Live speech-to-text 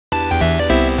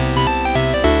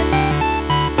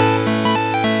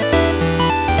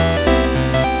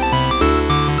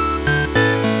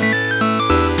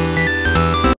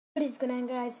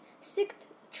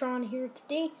Tron here.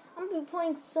 Today I'm going to be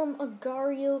playing some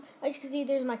Agario. As you can see,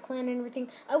 there's my clan and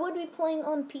everything. I would be playing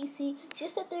on PC,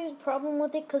 just that there's a problem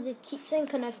with it because it keeps saying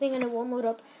connecting and it won't load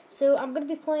up. So I'm going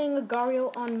to be playing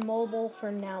Agario on mobile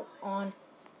from now on,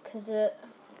 because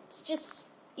it's just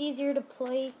easier to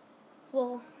play.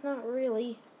 Well, not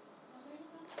really,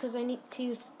 because I need to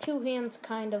use two hands,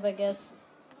 kind of, I guess,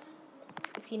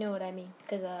 if you know what I mean,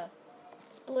 because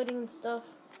splitting and stuff.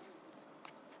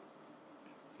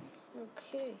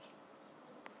 Okay.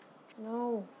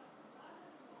 No.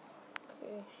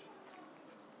 Okay.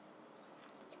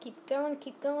 Let's keep going,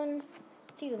 keep going.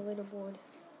 Let's see the leaderboard.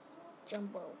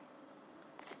 Jumbo.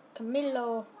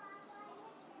 Camilo.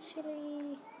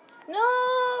 Chili.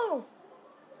 No!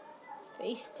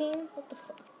 Face team? What the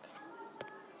fuck?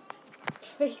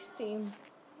 Face team.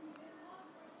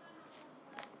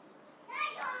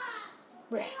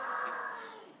 Right.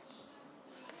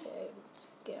 Okay, let's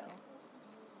go.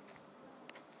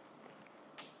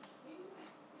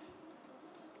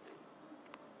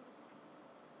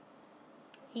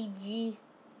 AG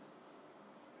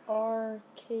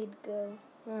Arcade Go.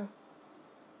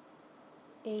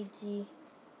 AG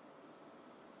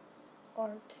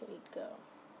Arcade Go.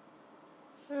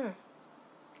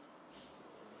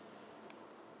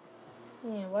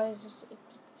 Yeah, why is this?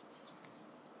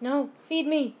 No, feed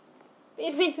me!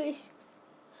 Feed me, please!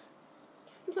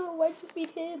 No, why'd you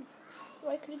feed him?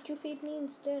 Why couldn't you feed me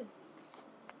instead?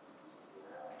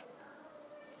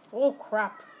 Oh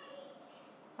crap.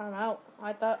 I'm out.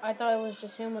 I thought it was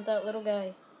just him with that little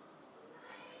guy.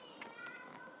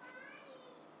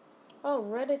 Oh,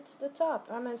 Reddit's the top.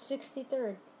 I'm at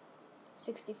 63rd.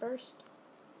 61st.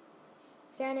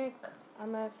 Xanic,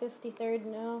 I'm at 53rd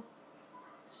now.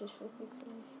 This is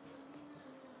 53.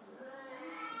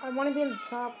 I want to be in the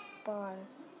top 5.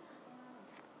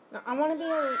 No, I want to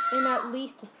be in at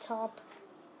least the top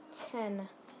 10.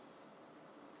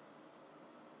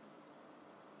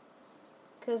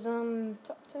 Because,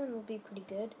 top 10 will be pretty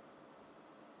good.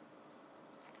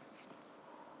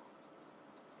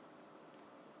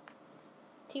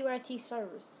 TYT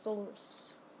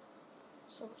Solarus.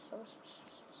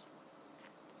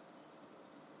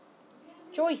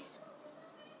 Joyce!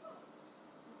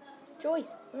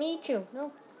 Joyce, meet you.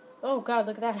 No. Oh, God,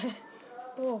 look at that.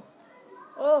 Oh.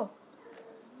 Oh.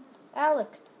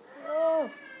 Alec. Oh.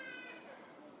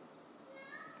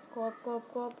 Go up, go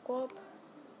up, go up, go up.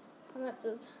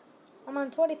 I'm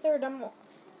on 23rd. I'm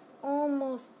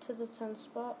almost to the 10th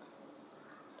spot.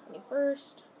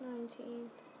 21st, 19th.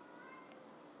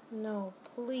 No,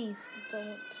 please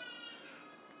don't.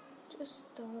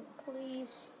 Just don't,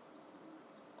 please.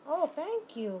 Oh,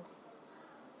 thank you.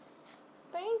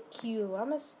 Thank you.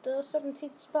 I'm at the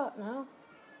 17th spot now.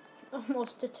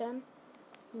 Almost to 10.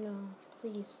 No,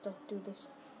 please don't do this.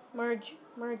 Merge,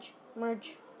 merge,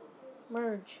 merge,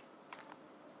 merge.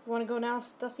 You want to go now,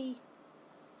 Stussy?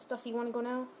 Stussy, you want to go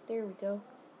now? There we go.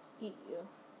 Eat you.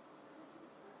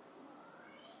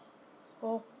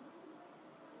 Oh.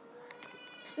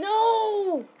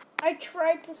 No! I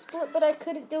tried to split, but I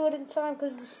couldn't do it in time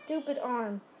because of the stupid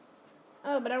arm.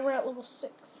 Oh, but we're at level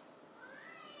 6.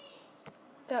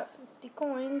 Got 50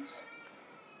 coins.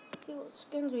 See what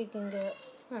skins we can get.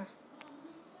 Huh.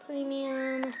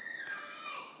 Premium.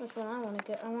 Which one I want to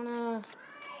get? I want to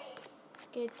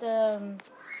get,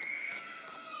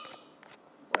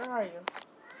 where are you?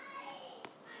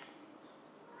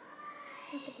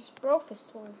 Look at this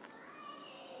Brofist one.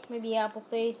 Maybe Apple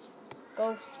Face,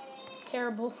 Ghost,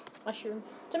 Terrible, Mushroom,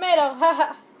 Tomato,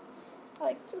 haha! I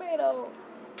like tomato.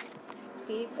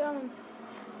 Keep going.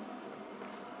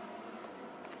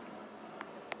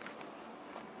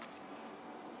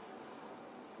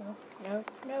 No, no,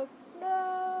 no, no,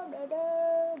 no, no,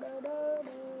 no, no, no,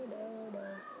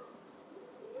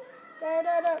 no,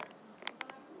 no, no.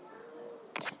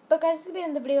 But guys, this is the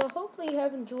end of the video. Hopefully you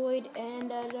have enjoyed, and